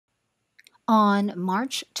On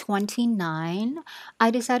March 29,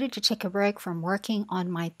 I decided to take a break from working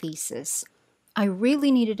on my thesis. I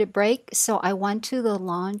really needed a break, so I went to the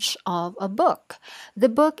launch of a book. The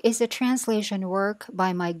book is a translation work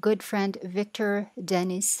by my good friend Victor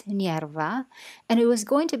Denis Nierva, and it was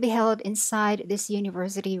going to be held inside this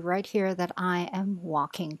university right here that I am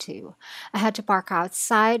walking to. I had to park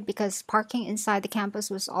outside because parking inside the campus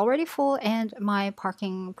was already full, and my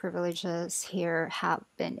parking privileges here have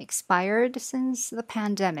been expired since the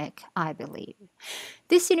pandemic, I believe.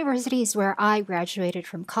 This university is where I graduated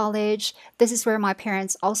from college. This is where my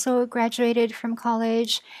parents also graduated from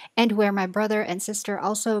college, and where my brother and sister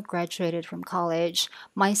also graduated from college.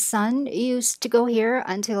 My son used to go here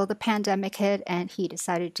until the pandemic hit, and he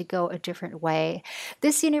decided to go a different way.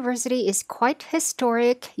 This university is quite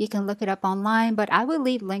historic. You can look it up online, but I will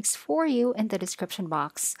leave links for you in the description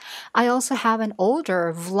box. I also have an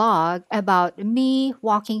older vlog about me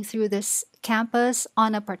walking through this campus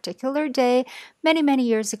on a particular day many, many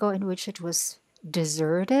years ago in which it was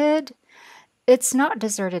deserted. It's not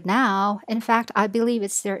deserted now. In fact, I believe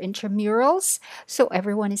it's their intramurals, so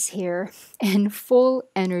everyone is here in full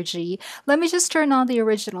energy. Let me just turn on the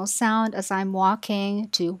original sound as I'm walking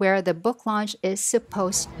to where the book launch is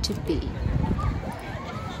supposed to be.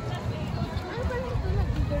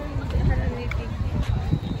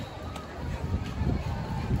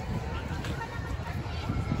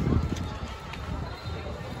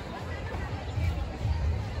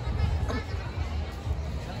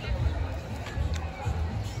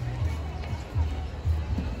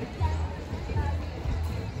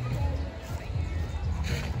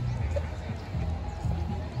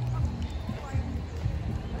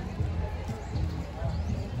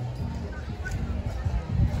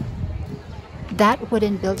 That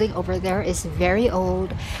wooden building over there is very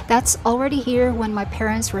old. That's already here when my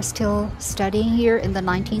parents were still studying here in the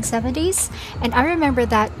 1970s. And I remember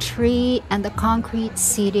that tree and the concrete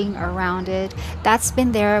seating around it. That's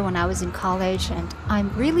been there when I was in college, and I'm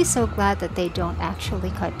really so glad that they don't actually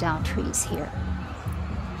cut down trees here.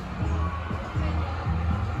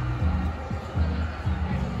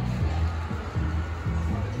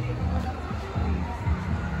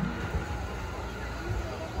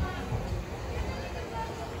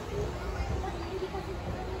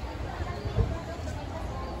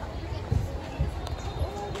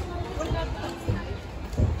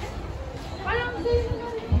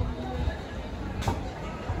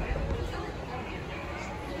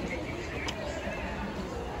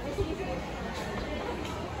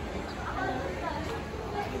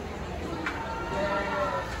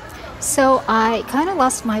 So I kind of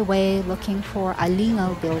lost my way looking for a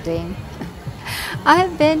Lingo building.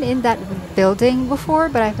 I've been in that building before,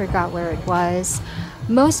 but I forgot where it was.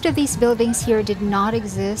 Most of these buildings here did not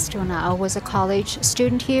exist when I was a college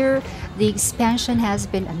student here. The expansion has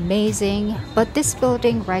been amazing, but this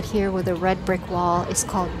building right here with a red brick wall is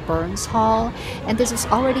called Burns Hall, and this was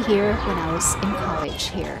already here when I was in college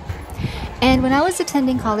here. And when I was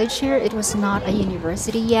attending college here, it was not a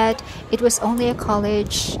university yet. It was only a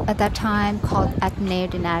college at that time called Ateneo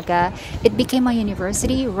de Naga. It became a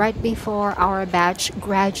university right before our batch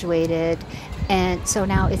graduated. And so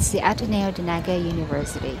now it's the Ateneo de Naga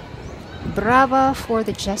University. Brava for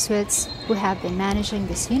the Jesuits who have been managing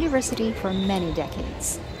this university for many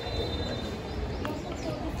decades.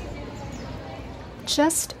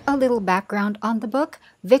 Just a little background on the book.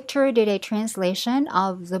 Victor did a translation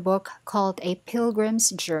of the book called A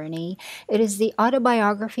Pilgrim's Journey. It is the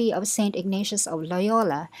autobiography of St. Ignatius of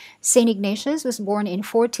Loyola. St. Ignatius was born in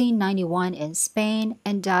 1491 in Spain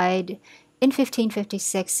and died in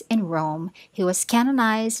 1556 in Rome. He was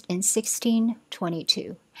canonized in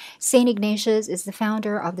 1622. St. Ignatius is the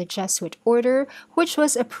founder of the Jesuit order, which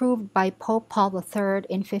was approved by Pope Paul III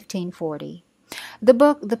in 1540. The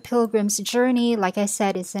book, The Pilgrim's Journey, like I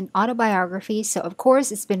said, is an autobiography, so of course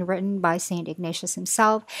it's been written by St. Ignatius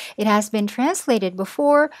himself. It has been translated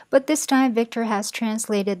before, but this time Victor has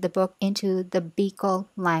translated the book into the Bicol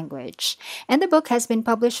language. And the book has been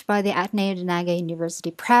published by the Ateneo de Naga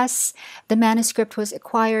University Press. The manuscript was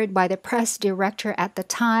acquired by the press director at the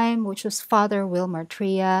time, which was Father Wilmer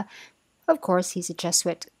Tria. Of course, he's a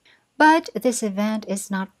Jesuit. But this event is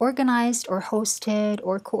not organized or hosted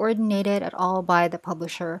or coordinated at all by the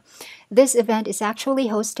publisher. This event is actually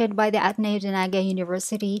hosted by the Ateneo de Naga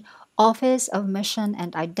University Office of Mission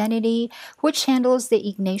and Identity, which handles the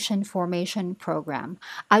Ignatian Formation Program.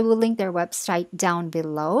 I will link their website down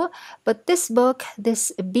below. But this book,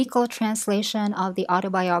 this Bicol translation of the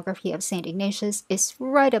autobiography of St. Ignatius, is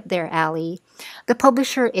right up their alley. The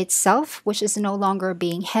publisher itself, which is no longer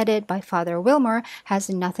being headed by Father Wilmer, has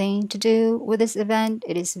nothing to do with this event.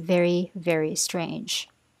 It is very, very strange.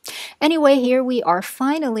 Anyway, here we are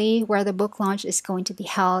finally where the book launch is going to be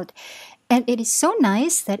held. And it is so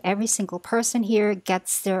nice that every single person here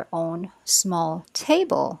gets their own small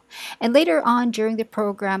table. And later on during the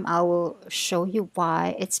program, I will show you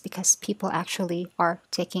why. It's because people actually are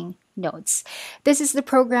taking notes. This is the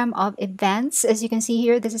program of events. As you can see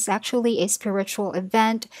here, this is actually a spiritual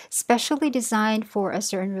event specially designed for a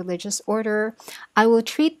certain religious order. I will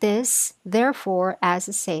treat this, therefore, as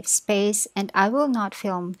a safe space, and I will not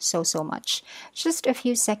film so much. Just a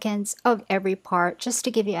few seconds of every part, just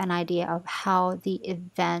to give you an idea of how the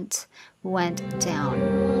event went down.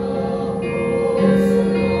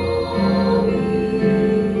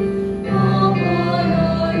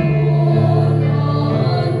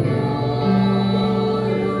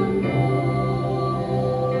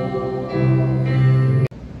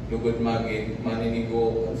 Lugod magin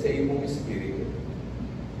maninigo sa imong espiritu.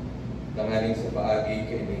 Tangaling sa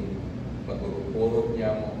paagi kay ni pagurupurot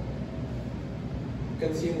niya mo.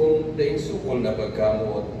 Kansimong daing sukol na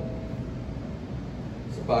pagkamot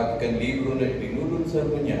sa paagi kan libro na itinulod sa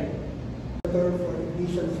niya. For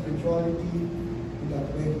Ignatian spirituality in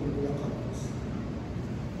that way will be accomplished.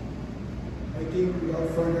 I think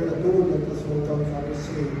without further ado, let us welcome Father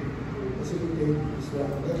Say, facilitate this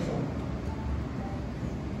recollection.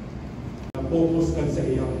 Focus kan sa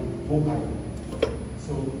iyang buhay.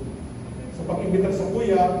 So, sa pag-imbita sa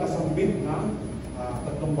kuya, nasambit na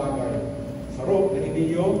tatlong bagay. Sarap na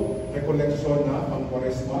iniyo, recollection na pang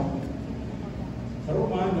Quaresma.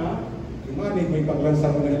 Sarap na, imanin may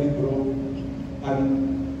paglansang ng libro, ang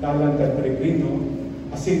Dalan del Peregrino,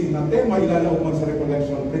 asin na tema ilalaw man sa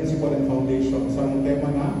recollection, principle and foundation. Sa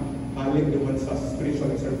tema na, halip naman sa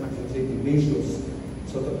spiritual exercise of St. Ignatius.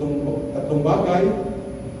 So, tatlong bagay,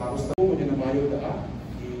 tapos na mo din na mayo da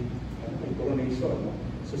coronation. No?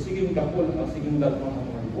 So sige mo dakol, sige mo datong ang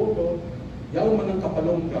mga boto, yaw man ang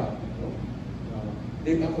kapalong ka. No?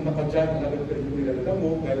 Di ako nakadyan, nagad pero yung nilalala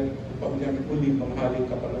mo, dahil pag niya ipuli, panghaling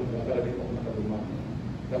kapalong ka, kaya din ako nakaduma.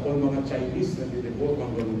 Dakol mga Chinese na didebot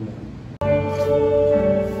ang galuna.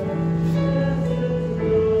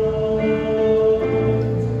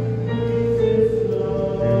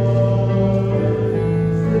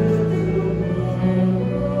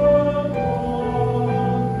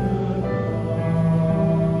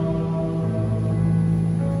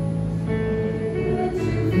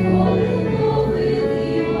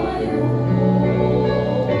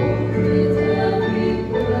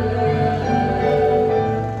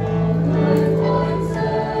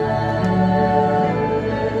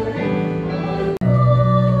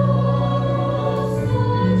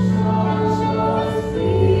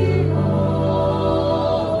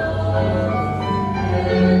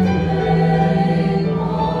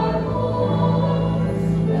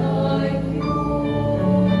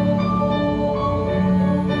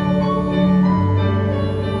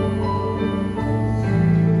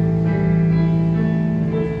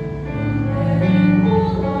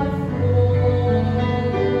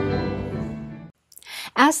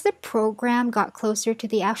 As the program got closer to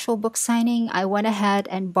the actual book signing, I went ahead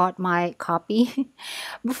and bought my copy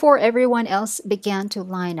before everyone else began to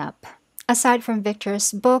line up. Aside from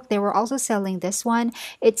Victor's book, they were also selling this one.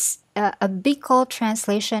 It's a Bicol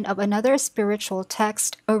translation of another spiritual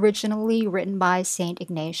text originally written by St.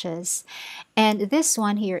 Ignatius. And this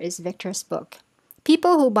one here is Victor's book.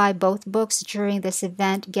 People who buy both books during this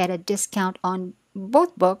event get a discount on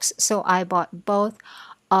both books, so I bought both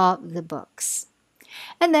of the books.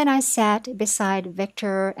 And then I sat beside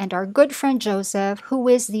Victor and our good friend Joseph, who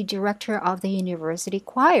is the director of the university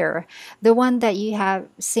choir, the one that you have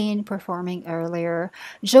seen performing earlier.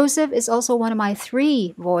 Joseph is also one of my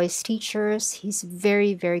 3 voice teachers. He's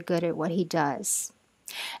very, very good at what he does.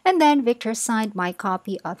 And then Victor signed my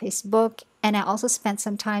copy of his book, and I also spent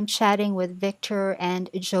some time chatting with Victor and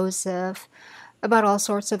Joseph about all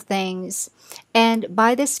sorts of things. And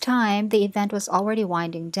by this time, the event was already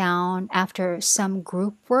winding down after some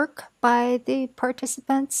group work by the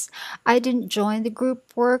participants. I didn't join the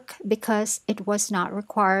group work because it was not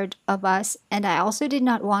required of us, and I also did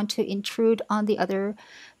not want to intrude on the other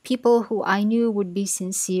people who I knew would be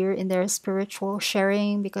sincere in their spiritual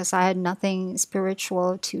sharing because I had nothing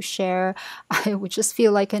spiritual to share. I would just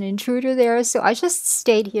feel like an intruder there, so I just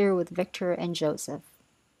stayed here with Victor and Joseph.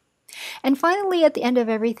 And finally, at the end of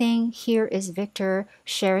everything, here is Victor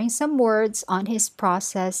sharing some words on his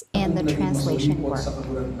process and the Kung naging translation masulipot work. sa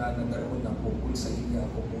kagurangan na darhon ng bukol sa iya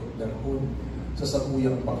ako po darhon sa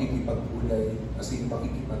sakuyang pakikipagkulay asin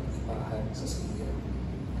pakikipag-ipahan sa siya.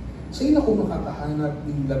 Sa ina ko makakahanap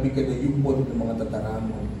ng labi kadayupot ng mga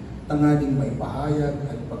tataramon, tanganing may pahayag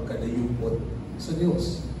at pagkadayupot sa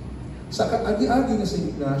Diyos. Sa kaagi-agi na sa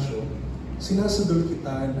Ignacio, sinasadol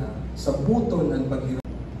kita na sa buton ng paghirap.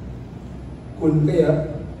 Kung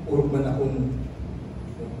kaya, urog man akong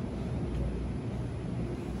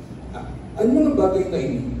ang mga bagay na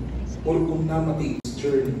ini, urog kong namati is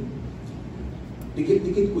journey.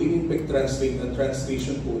 Dikit-dikit ko in-impact translate ang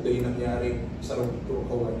translation ko dahil nangyari sa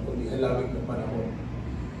Rukawan, kundi halawig na panahon.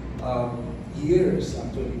 Years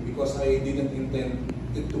actually, because I didn't intend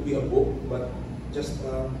it to be a book, but just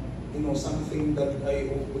something that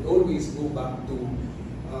I would always go back to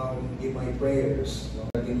in my prayers.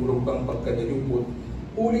 Tinurog pang pagkadayupot,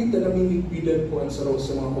 ulit na namimigbidan ko ang saraw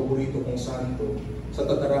sa mga paborito kong santo sa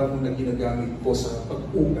tataramon na ginagamit ko sa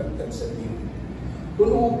pag-ugat at sa dili.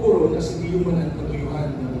 Kung uukuro na sige yung mga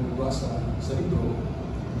katuyuhan na nagbasa sa libro,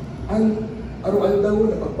 ang araw-aldaw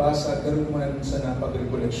na pagbasa garuman sa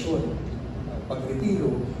napag-rekoleksyon,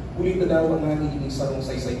 pag-retiro, ulit na daw ang aming sarong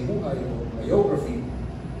saysay buhay o biography,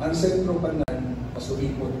 ang sentro pa na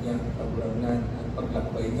pasulipot niya, pagburangan at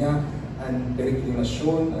paglakbay niya, ang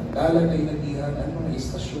peregrinasyon, ang dalan na inagihan, ang mga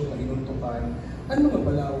istasyon na inuntukan, ang mga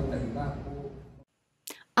balaod na ilako.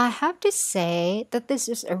 I have to say that this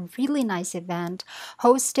is a really nice event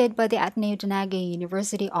hosted by the Ateneo Dinaga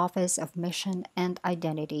University Office of Mission and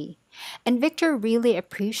Identity. And Victor really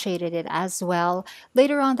appreciated it as well.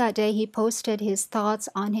 Later on that day, he posted his thoughts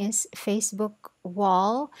on his Facebook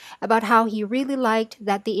wall about how he really liked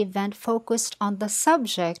that the event focused on the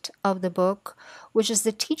subject of the book, which is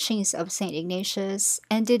the teachings of St. Ignatius,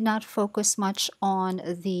 and did not focus much on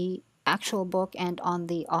the actual book and on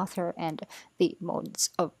the author and the modes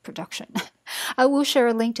of production. I will share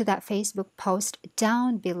a link to that Facebook post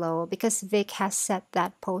down below because Vic has set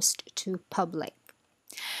that post to public.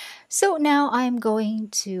 So now I'm going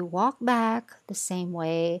to walk back the same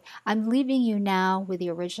way. I'm leaving you now with the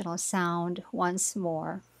original sound once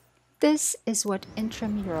more. This is what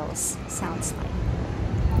intramurals sounds like.